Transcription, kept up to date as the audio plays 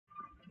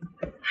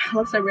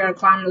Looks like we gotta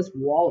climb this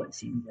wall, it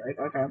seems like.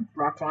 Okay,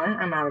 rock climb.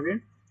 I'm out of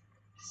here.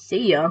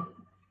 See ya.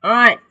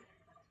 Alright.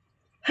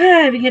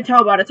 If you can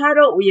tell by the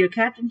title, we are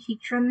Captain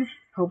Heatran.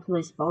 Hopefully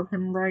I spelled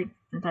him right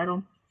in the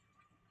title.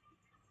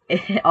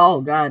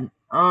 Oh god.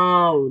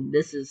 Oh,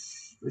 this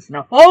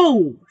no.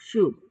 Oh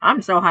shoot!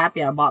 I'm so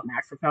happy I bought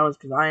max repels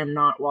because I am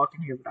not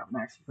walking here without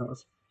max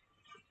repels.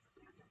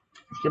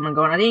 Let's keep on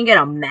going. I didn't get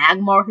a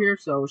magmar here,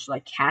 so should I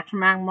catch a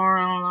magmar?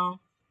 I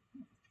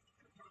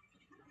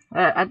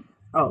don't know.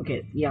 Oh,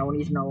 okay. Yeah, one of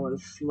these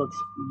Noahs looks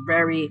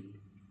very,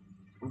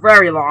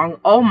 very long.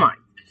 Oh my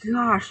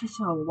gosh, it's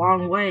a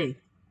long way.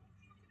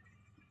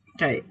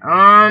 Okay.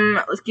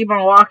 Let's keep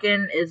on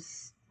walking.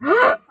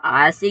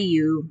 I see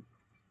you.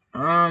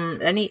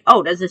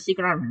 Oh, there's a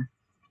secret armor.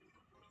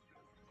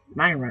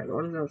 Magmar,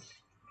 what is this?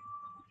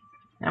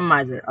 That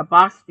reminds me. A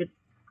box with.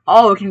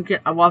 Oh, it can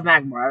get a love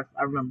magmar.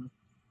 I remember.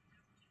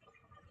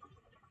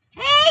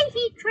 Hey,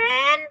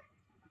 Heatran.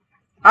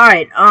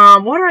 Alright,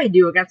 what do I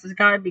do against this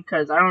guy?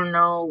 Because I don't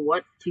know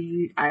what to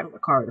use. I have a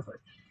card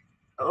first.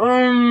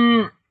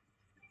 Polyball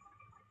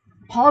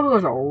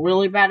is a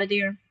really bad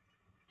idea.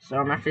 So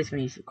I'm actually just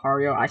gonna use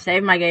Lucario. I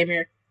saved my game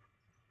here.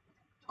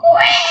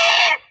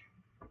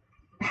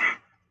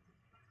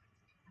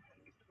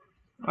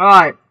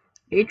 Alright.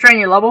 Heatran,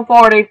 you're level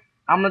 40.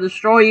 I'm gonna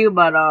destroy you,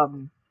 but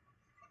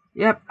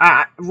yep.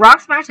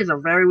 Rock Smash is a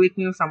very weak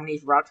move, so I'm gonna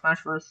use Rock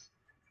Smash first.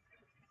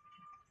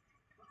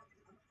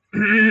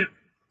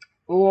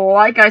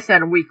 Like I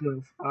said, a weak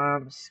move.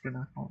 I'm just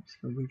gonna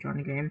rejoin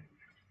the game.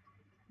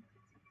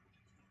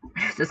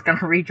 Just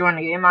gonna rejoin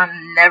the game.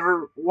 I'm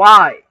never.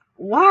 Why?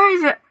 Why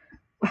is it?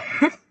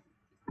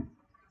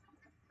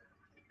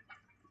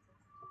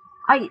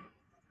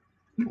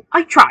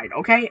 I tried.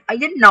 Okay, I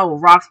didn't know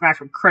Rock Smash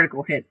would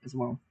critical hit as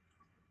well.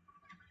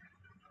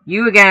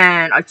 You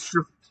again. I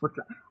should switch.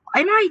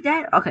 Am I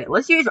dead? Okay,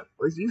 let's use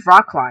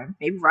Rock Climb.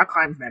 Maybe Rock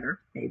Climb's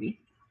better. Maybe.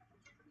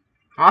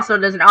 Also,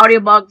 there's an audio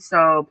bug,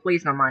 so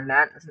please don't mind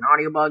that. There's an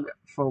audio bug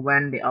for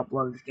when they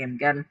upload this game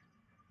again.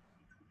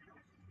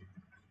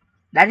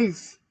 That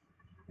is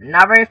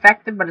not very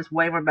effective, but it's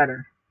way more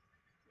better.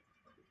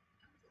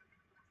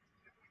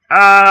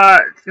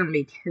 It's gonna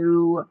be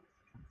 2.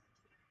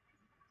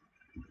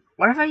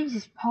 What if I use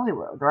this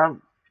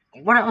Poliwhirl?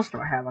 What else do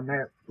I have on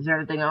there? Is there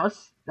anything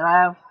else that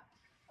I have?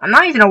 I'm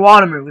not using a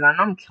water move because I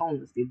know I'm killing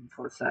this dude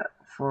before set.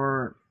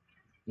 I'm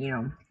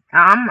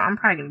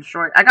probably gonna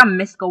destroy it. I got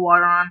Mystical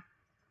Water on.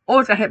 Oh,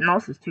 it's got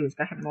Hypnosis too. It's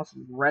got Hypnosis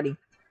ready.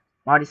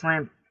 Body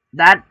Slam.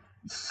 That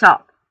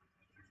sucked.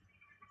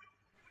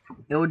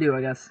 It will do,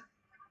 I guess.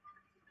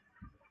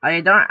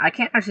 I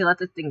can't actually let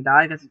this thing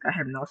die because it's got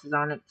Hypnosis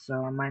on it,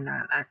 so I might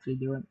not actually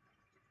do it.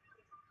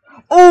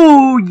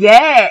 Oh,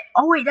 yeah!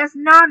 Oh, wait, that's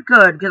not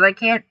good, because I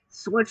can't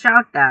switch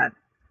out that.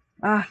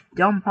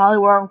 Dumb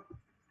Poliwhirl.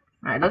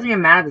 Alright, it doesn't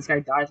even matter if this guy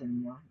dies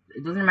anymore.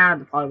 It doesn't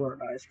matter if the Poliwhirl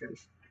dies,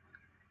 because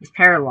he's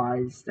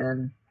paralyzed,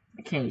 and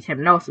I can't use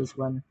Hypnosis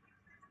when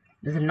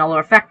there's another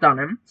effect on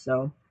him,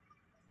 so.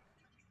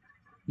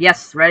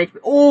 Yes, ready.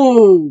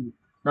 Oh!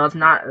 No, it's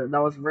not.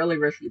 That was really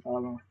risky,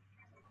 Poliwhirl.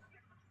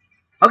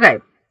 Okay.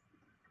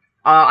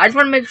 I just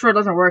want to make sure it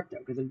doesn't work,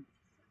 though, because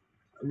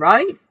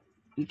right?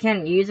 You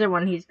can't use it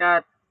when he's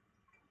got.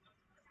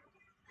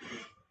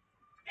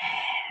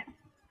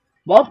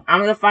 Well,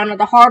 I'm gonna find out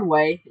the hard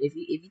way. If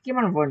you keep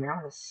on avoiding me, I'm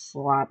gonna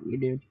slap you,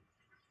 dude.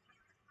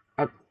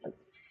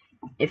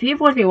 If he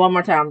avoids me one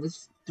more time, I'm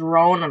just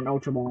throwing an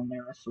Ultra Ball in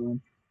there. I swear.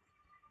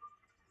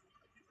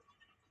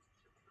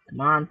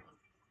 Come on.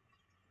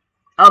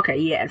 Okay,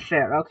 yeah,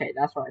 fair. Okay,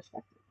 that's what I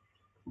expected.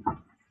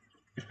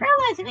 It's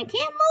paralyzed and I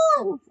can't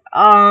move.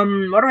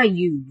 What do I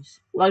use?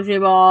 Luxury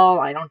Ball.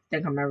 I don't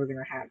think I'm ever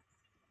gonna have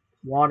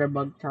Water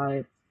Bug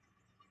type.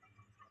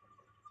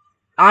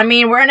 I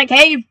mean, we're in a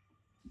cave.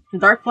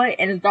 Dark place,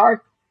 and it's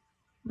dark.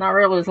 Not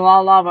really, there's a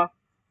lot of lava.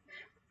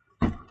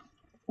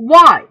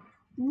 Why?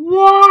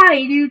 Why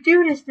do you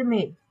do this to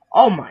me?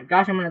 Oh my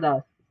gosh, I'm gonna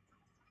die.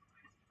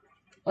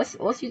 Let's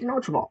use an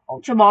Ultra Ball.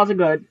 Ultra Balls are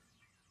good.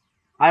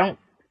 I don't.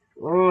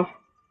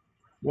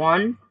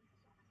 One.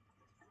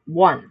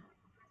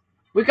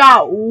 We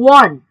got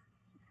 1.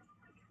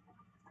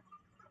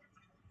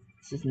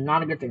 This is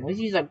not a good thing. Let's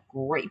use a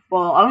Great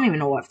Ball. I don't even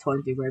know what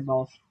 22 Great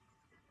Balls.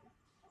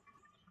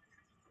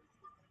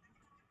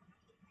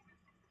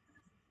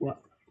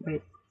 What?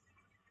 Wait.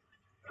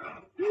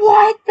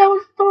 What? That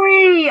was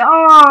 3!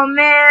 Oh,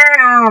 man.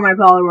 Oh, my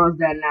Poliwhirl's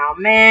dead now.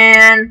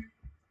 Man.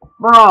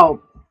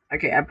 Bro.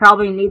 Okay, I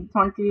probably need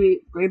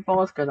 20 Great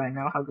Balls because I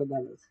know how good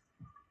that is.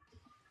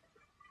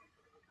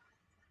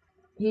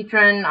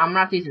 Heatran, I'm gonna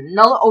have to use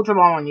another Ultra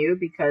Ball on you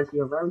because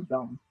you're very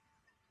dumb.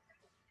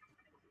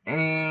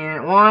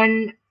 And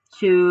 1,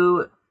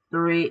 2,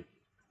 3,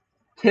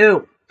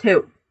 2.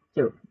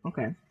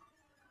 Okay.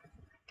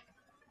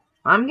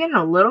 I'm getting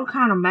a little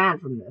kind of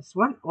mad from this.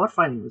 What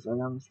fighting moves are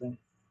on this thing?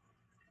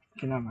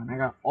 Okay, never mind. I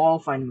got all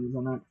fighting moves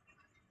on it.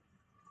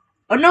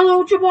 Another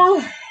Ultra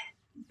Ball!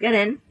 Get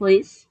in,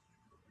 please.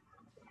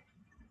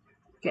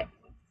 Okay.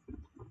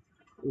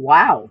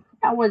 Wow.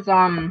 That was,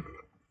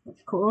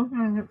 that's cool.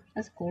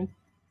 That's cool.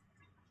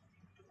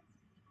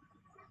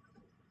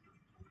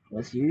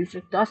 Let's use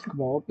a dusk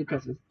ball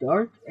because it's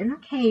dark in a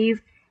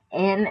cave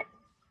and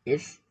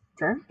it's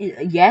dark.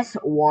 Yes,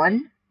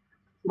 one.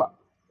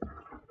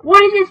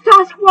 What is this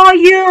dusk ball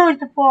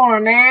used for,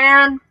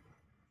 man?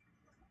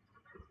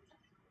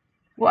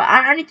 Well,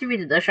 I need to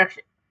read the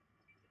instructions.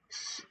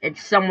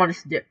 It's somewhat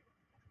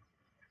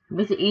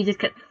makes it easier.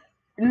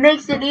 It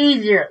makes it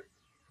easier.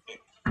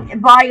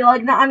 By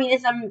like, no, I mean,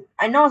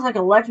 I know it's like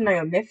a legendary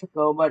or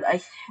mythical, but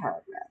I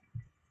have that.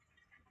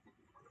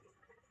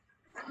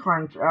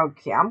 Crunch.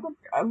 Okay, I'm good.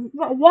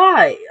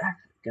 Why?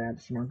 God,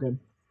 it's not good.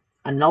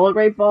 Another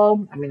great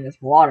ball. I mean,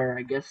 it's water.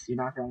 I guess you're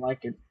not gonna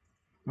like it.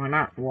 Well,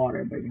 not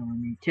water, but you know what I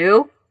mean.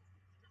 2,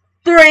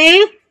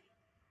 3.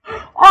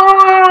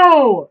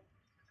 Oh!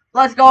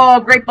 Let's go!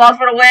 Great balls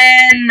for the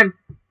win!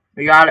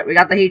 We got it. We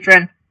got the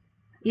heatran.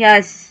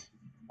 Yes.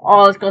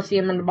 Oh, let's go see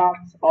him in the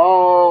box.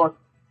 Oh,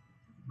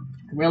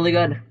 really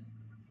good.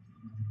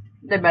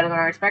 They're better than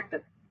I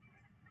expected.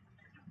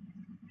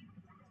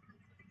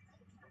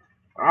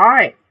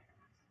 Alright.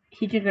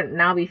 Heatran can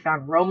now be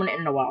found roaming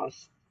in the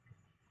wilds.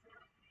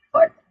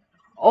 But,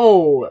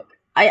 oh,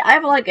 I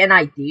have like an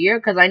idea,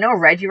 because I know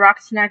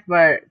Regirock's next,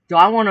 but do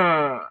I want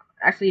to...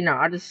 Actually, no,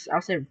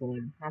 I'll save it for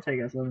later. I'll tell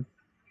you guys later.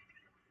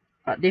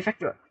 The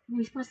effective...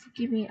 You're supposed to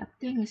give me a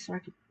thing so I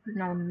can put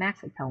it on the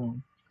max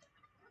repellent.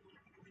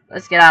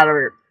 Let's get out of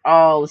here.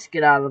 Oh, let's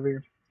get out of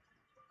here.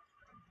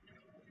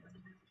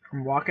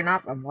 I'm walking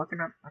up.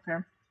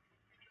 Okay.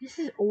 This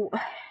is... Oh,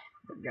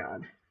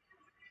 God.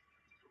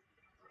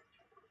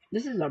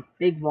 This is a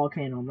big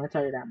volcano, I'm gonna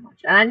tell you that much.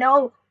 And I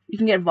know you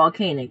can get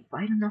volcanic, but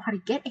I don't know how to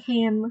get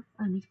him.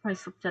 I need to probably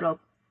flip that up.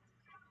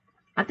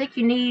 I think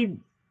you need...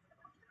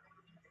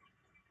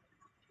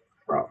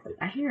 Bro,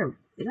 I hear...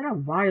 Is that a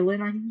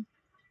violin I hear?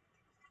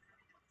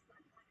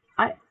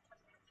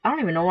 I don't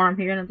even know what I'm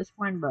hearing at this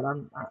point, but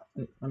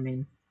I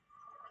mean...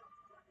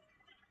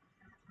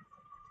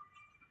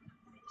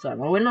 Sorry,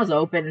 my window's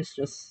open, it's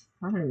just...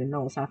 I don't even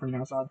know what's happening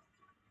outside.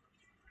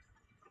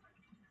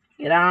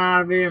 Get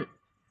out of here.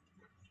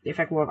 The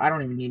effect will... I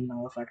don't even need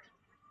no effect.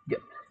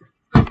 Good.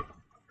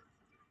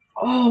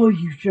 Oh,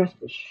 you just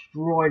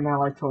destroyed my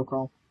life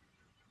total.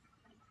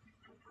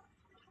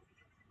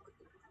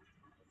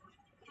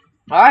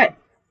 Alright.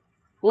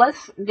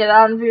 Let's get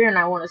out of here, and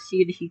I want to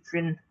see the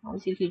heatran. I want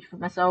to see the heatran for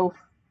myself.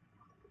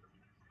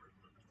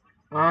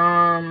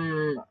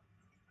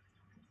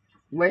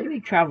 Where do we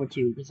travel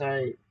to? Because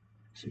I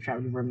should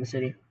travel to the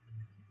city.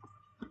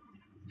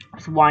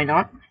 So why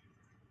not?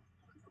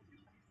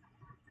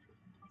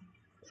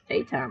 It's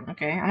daytime.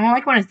 Okay, I don't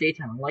like when it's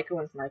daytime. I like it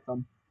when it's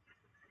nighttime.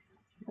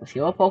 Let's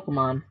heal a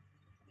Pokemon.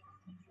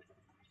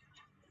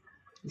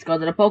 Let's go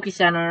to the Poke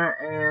Center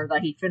and the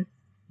heatran.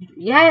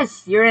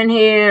 Yes, you're in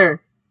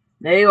here.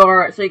 There you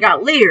are. So you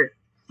got Leer,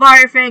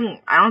 Fire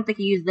Fang. I don't think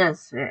he used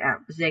this.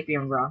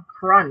 Zapium Raw.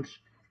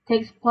 Crunch.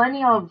 Takes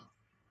plenty of...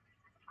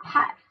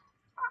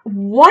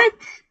 What?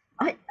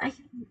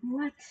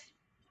 What?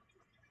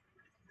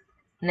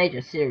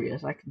 Nature's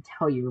serious. I can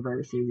tell you we're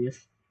very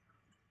serious.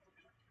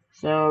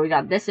 So we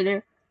got this in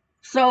there.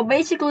 So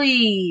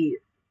basically,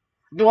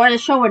 do I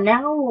just show it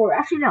now, or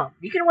actually no?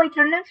 You can wait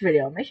till the next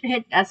video. Make sure to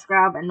hit that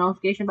subscribe and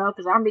notification bell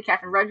because I'm gonna be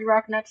catching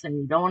Regirock next, and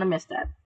you don't want to miss that.